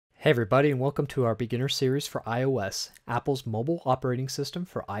Hey everybody, and welcome to our beginner series for iOS, Apple's mobile operating system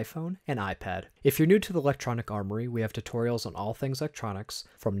for iPhone and iPad. If you're new to the Electronic Armory, we have tutorials on all things electronics,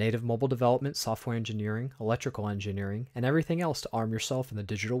 from native mobile development, software engineering, electrical engineering, and everything else to arm yourself in the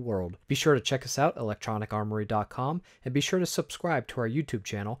digital world. Be sure to check us out at electronicarmory.com, and be sure to subscribe to our YouTube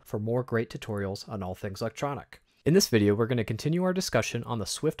channel for more great tutorials on all things electronic. In this video, we're going to continue our discussion on the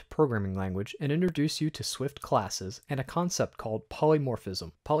Swift programming language and introduce you to Swift classes and a concept called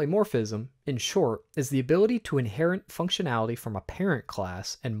polymorphism. Polymorphism, in short, is the ability to inherit functionality from a parent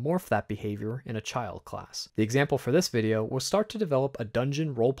class and morph that behavior in a child class. The example for this video will start to develop a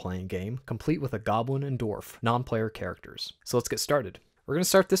dungeon role-playing game complete with a goblin and dwarf, non-player characters. So let's get started. We're going to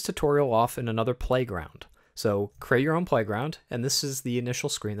start this tutorial off in another playground. So create your own playground, and this is the initial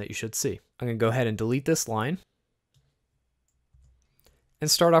screen that you should see. I'm going to go ahead and delete this line and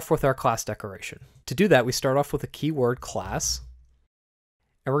start off with our class decoration. To do that, we start off with a keyword class,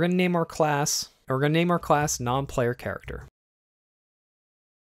 and we're going to name our class, non-player character,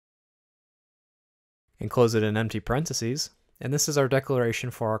 and close it in empty parentheses, and this is our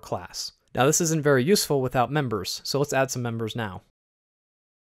declaration for our class. Now this isn't very useful without members, so let's add some members now.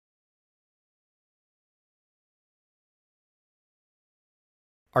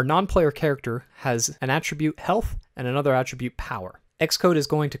 Our non-player character has an attribute health and another attribute power. Xcode is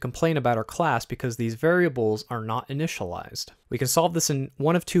going to complain about our class because these variables are not initialized. We can solve this in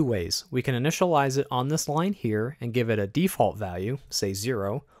one of two ways. We can initialize it on this line here and give it a default value, say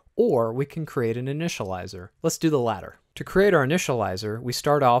 0, or we can create an initializer. Let's do the latter. To create our initializer, we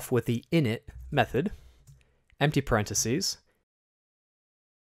start off with the init method, empty parentheses,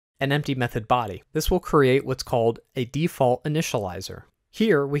 and empty method body. This will create what's called a default initializer.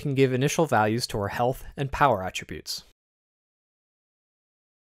 Here, we can give initial values to our health and power attributes.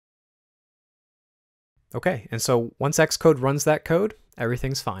 Okay, and so once Xcode runs that code,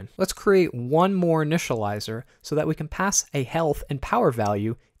 everything's fine. Let's create one more initializer so that we can pass a health and power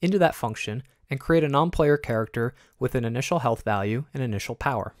value into that function and create a non-player character with an initial health value and initial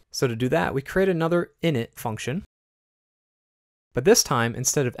power. So to do that, we create another init function, but this time,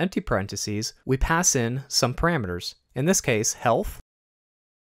 instead of empty parentheses, we pass in some parameters. In this case, health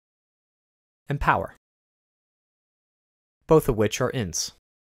and power, both of which are ints.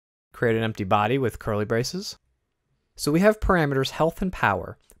 Create an empty body with curly braces. So we have parameters health and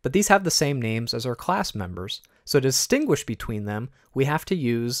power, but these have the same names as our class members. So to distinguish between them, we have to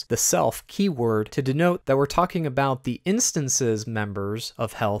use the self keyword to denote that we're talking about the instances members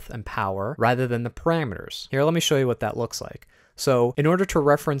of health and power rather than the parameters. Here, let me show you what that looks like. So in order to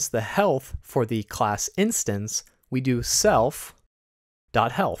reference the health for the class instance, we do self.health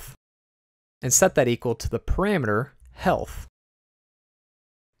and set that equal to the parameter health.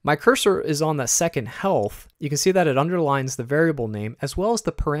 My cursor is on that second health. You can see that it underlines the variable name as well as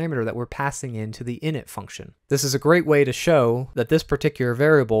the parameter that we're passing into the init function. This is a great way to show that this particular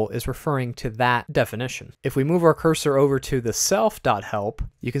variable is referring to that definition. If we move our cursor over to the self.help,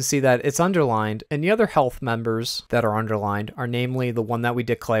 you can see that it's underlined, and the other health members that are underlined are namely the one that we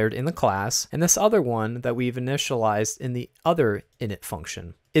declared in the class and this other one that we've initialized in the other init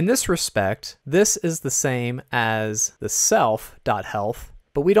function. In this respect, this is the same as the self.health,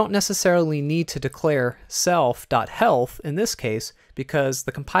 but we don't necessarily need to declare self.health in this case because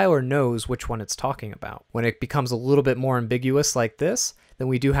the compiler knows which one it's talking about. When it becomes a little bit more ambiguous like this, then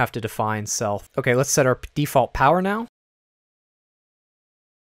we do have to define self. Okay, let's set our default power now.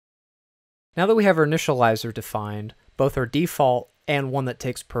 Now that we have our initializer defined, both our default and one that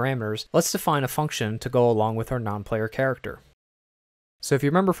takes parameters, let's define a function to go along with our non-player character. So if you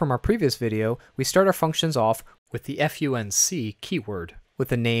remember from our previous video, we start our functions off with the func keyword, with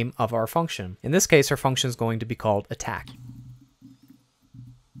the name of our function. In this case, our function is going to be called attack.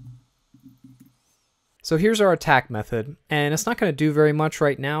 So here's our attack method, and it's not going to do very much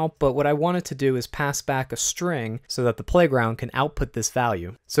right now, but what I wanted to do is pass back a string so that the playground can output this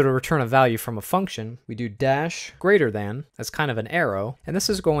value. So to return a value from a function, we do dash greater than as kind of an arrow, and this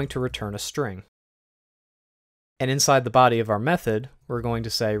is going to return a string. And inside the body of our method, we're going to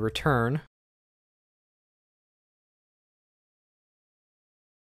say return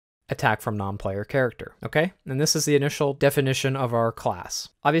attack from non-player character, okay? And this is the initial definition of our class.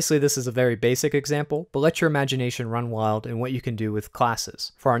 Obviously, this is a very basic example, but let your imagination run wild in what you can do with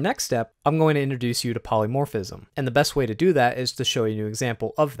classes. For our next step, I'm going to introduce you to polymorphism, and the best way to do that is to show you an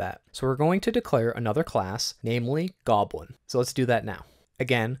example of that. So we're going to declare another class, namely Goblin. So let's do that now.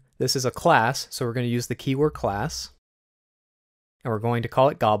 Again, this is a class, so we're going to use the keyword class, and we're going to call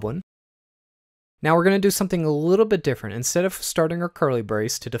it Goblin. Now we're going to do something a little bit different. Instead of starting our curly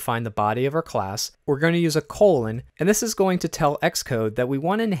brace to define the body of our class, we're going to use a colon, and this is going to tell Xcode that we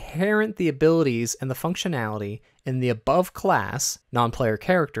want to inherit the abilities and the functionality in the above class, non-player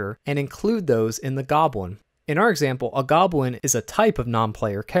character, and include those in the goblin. In our example, a goblin is a type of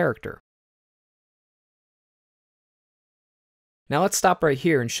non-player character. Now let's stop right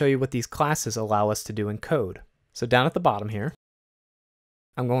here and show you what these classes allow us to do in code. So down at the bottom here,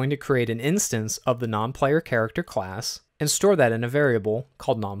 I'm going to create an instance of the non-player character class and store that in a variable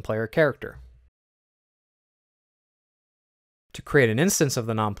called non-player character. To create an instance of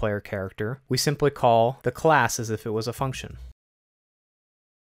the non-player character, we simply call the class as if it was a function.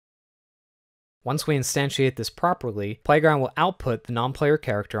 Once we instantiate this properly, Playground will output the non-player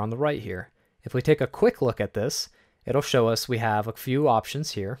character on the right here. If we take a quick look at this, it'll show us we have a few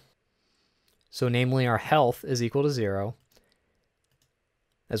options here. So namely, our health is equal to 0,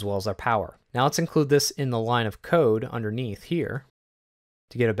 as well as our power. Now let's include this in the line of code underneath here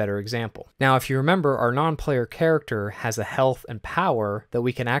to get a better example. Now if you remember, our non-player character has a health and power that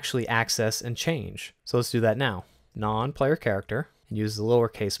we can actually access and change. So let's do that now. Non-player character, and use the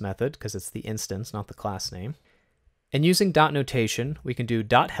lowercase method because it's the instance, not the class name. And using dot notation, we can do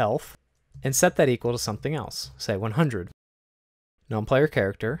dot health and set that equal to something else, say 100. Non-player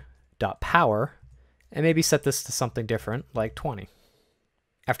character, dot power, and maybe set this to something different like 20.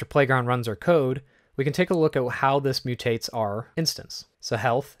 After Playground runs our code, we can take a look at how this mutates our instance. So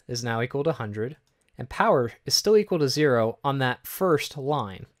health is now equal to 100, and power is still equal to 0 on that first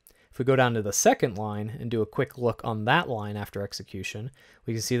line. If we go down to the second line and do a quick look on that line after execution,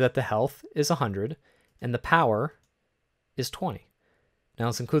 we can see that the health is 100, and the power is 20. Now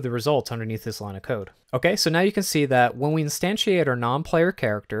let's include the results underneath this line of code. Okay, so now you can see that when we instantiate our non-player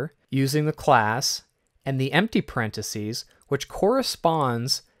character using the class and the empty parentheses, which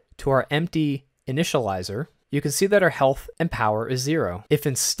corresponds to our empty initializer, you can see that our health and power is 0. If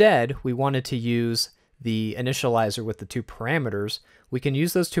instead we wanted to use the initializer with the 2 parameters, we can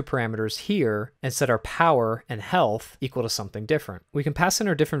use those 2 parameters here and set our power and health equal to something different. We can pass in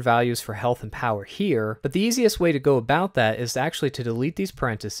our different values for health and power here, but the easiest way to go about that is actually to delete these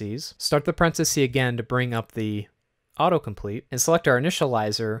parentheses, start the parenthesis again to bring up the autocomplete, and select our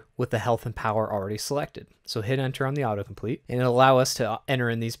initializer with the health and power already selected. So hit enter on the autocomplete, and it'll allow us to enter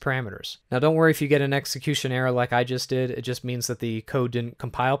in these parameters. Now don't worry if you get an execution error like I just did, it just means that the code didn't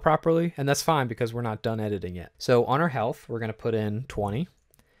compile properly, and that's fine because we're not done editing yet. So on our health, we're going to put in 20,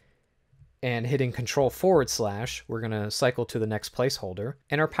 and hitting Control/, we're going to cycle to the next placeholder,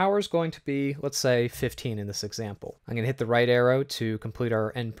 and our power is going to be, let's say, 15 in this example. I'm going to hit the right arrow to complete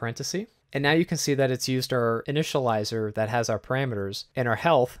our end parenthesis. And now you can see that it's used our initializer that has our parameters, and our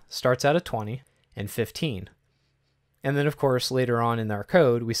health starts out at 20 and 15. And then of course later on in our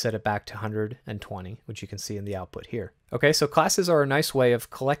code we set it back to 120, which you can see in the output here. Okay, so classes are a nice way of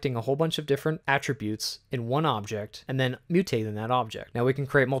collecting a whole bunch of different attributes in one object and then mutating that object. Now we can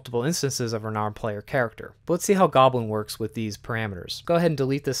create multiple instances of our non-player character. But let's see how Goblin works with these parameters. Go ahead and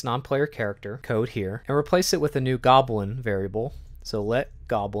delete this non-player character code here and replace it with a new Goblin variable. So let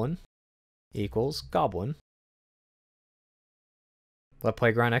Goblin equals Goblin. Let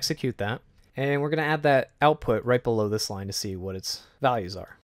Playground execute that. And we're going to add that output right below this line to see what its values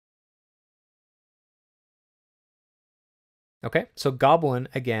are. Okay, so Goblin,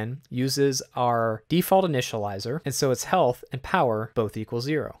 again, uses our default initializer, and so its health and power both equal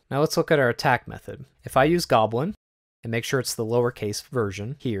 0. Now let's look at our attack method. If I use Goblin, and make sure it's the lowercase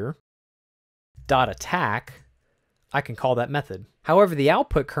version here, .attack, I can call that method. However, the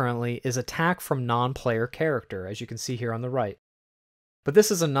output currently is attack from non-player character, as you can see here on the right. But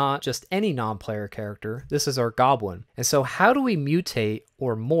this is not just any non-player character, this is our Goblin. And so how do we mutate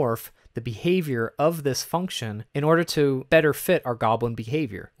or morph the behavior of this function in order to better fit our Goblin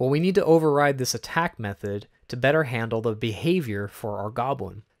behavior? Well, we need to override this attack method to better handle the behavior for our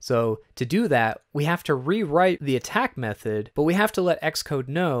Goblin. So to do that, we have to rewrite the attack method, but we have to let Xcode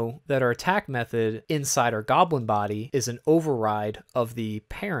know that our attack method inside our Goblin body is an override of the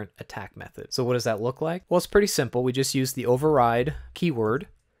parent attack method. So what does that look like? Well, it's pretty simple. We just use the override keyword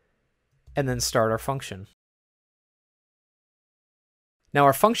and then start our function. Now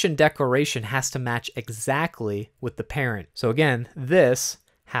our function declaration has to match exactly with the parent. So again, this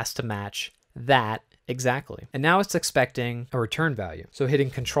has to match that exactly. And now it's expecting a return value. So hitting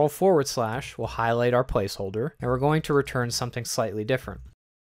Control/, will highlight our placeholder, and we're going to return something slightly different.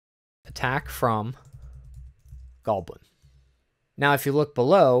 Attack from Goblin. Now if you look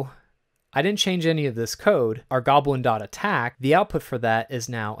below, I didn't change any of this code. Our Goblin.attack, the output for that is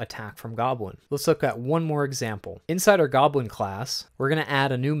now attack from Goblin. Let's look at one more example. Inside our Goblin class, we're going to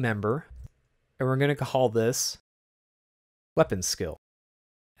add a new member, and we're going to call this weapon skill.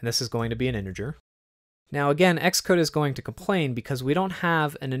 And this is going to be an integer. Now again, Xcode is going to complain because we don't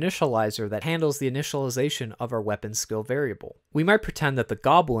have an initializer that handles the initialization of our weapon skill variable. We might pretend that the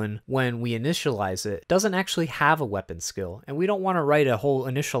goblin, when we initialize it, doesn't actually have a weapon skill, and we don't want to write a whole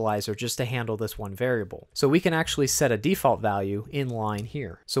initializer just to handle this one variable. So we can actually set a default value in line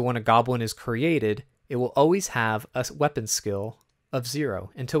here. So when a goblin is created, it will always have a weapon skill of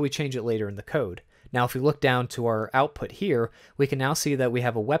 0 until we change it later in the code. Now, if we look down to our output here, we can now see that we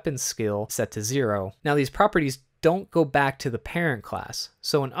have a weapon skill set to 0. Now, these properties don't go back to the parent class.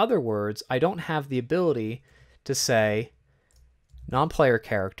 So in other words, I don't have the ability to say non-player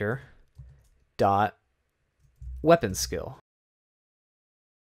character dot weapon skill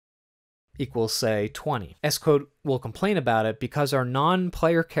equals, say, 20. Xcode will complain about it because our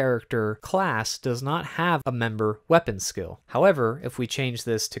non-player character class does not have a member weapon skill. However, if we change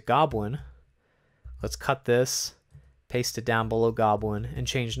this to goblin, let's cut this, paste it down below goblin, and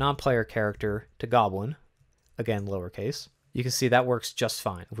change non-player character to goblin, again lowercase. You can see that works just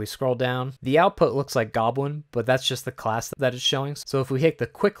fine. If we scroll down, the output looks like goblin, but that's just the class that it's showing. So if we hit the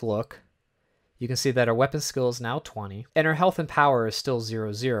quick look, you can see that our weapon skill is now 20, and our health and power is still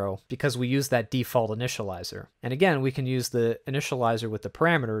 0, 0, because we use that default initializer. And again, we can use the initializer with the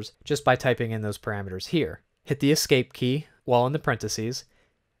parameters just by typing in those parameters here. Hit the escape key while in the parentheses,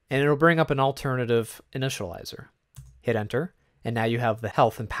 and it'll bring up an alternative initializer. Hit enter, and now you have the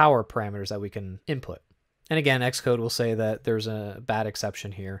health and power parameters that we can input. And again, Xcode will say that there's a bad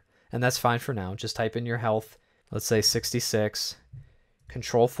exception here, and that's fine for now. Just type in your health, let's say 66,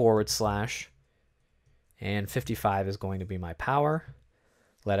 control/, and 55 is going to be my power.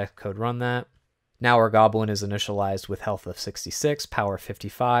 Let Xcode run that. Now our goblin is initialized with health of 66, power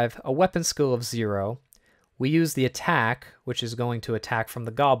 55, a weapon skill of 0. We use the attack, which is going to attack from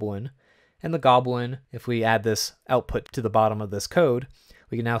the goblin. And the goblin, if we add this output to the bottom of this code,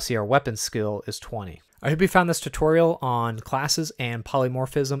 we can now see our weapon skill is 20. I hope you found this tutorial on classes and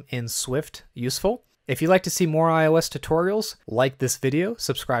polymorphism in Swift useful. If you'd like to see more iOS tutorials, like this video,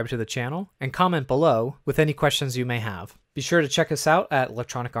 subscribe to the channel, and comment below with any questions you may have. Be sure to check us out at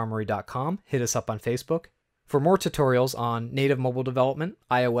electronicarmory.com. Hit us up on Facebook for more tutorials on native mobile development,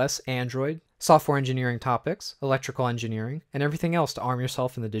 iOS, Android, software engineering topics, electrical engineering, and everything else to arm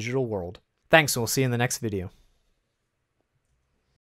yourself in the digital world. Thanks, and we'll see you in the next video.